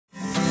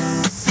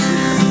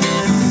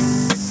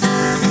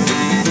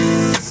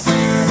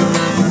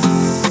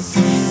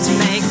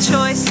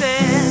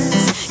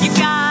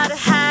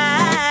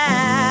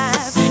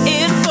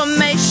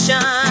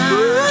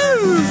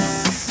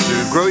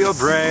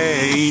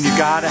Reading, you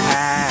gotta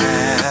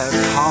have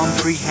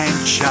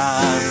comprehension.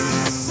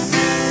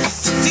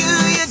 To do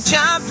your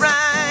job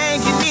right,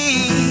 you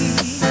need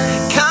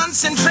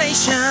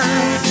concentration.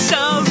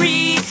 So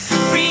read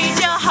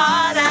your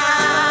heart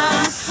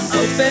out.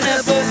 Open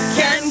a book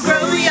and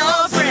grow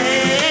your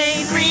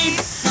brain. Read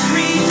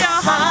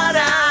your heart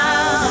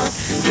out.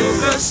 You'll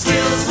grow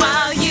skills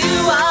while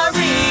you are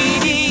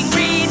reading.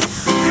 Read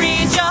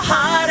your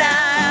heart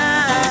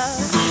out,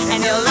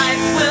 and your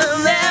life will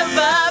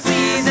never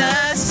be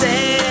the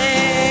same.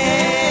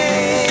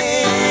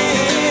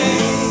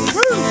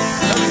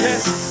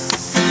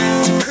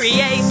 To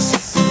create,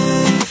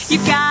 you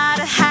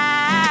gotta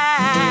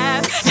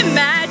have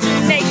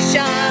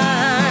imagination.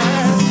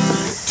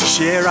 To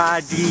share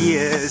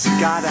ideas, you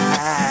gotta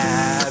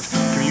have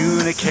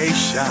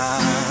communication.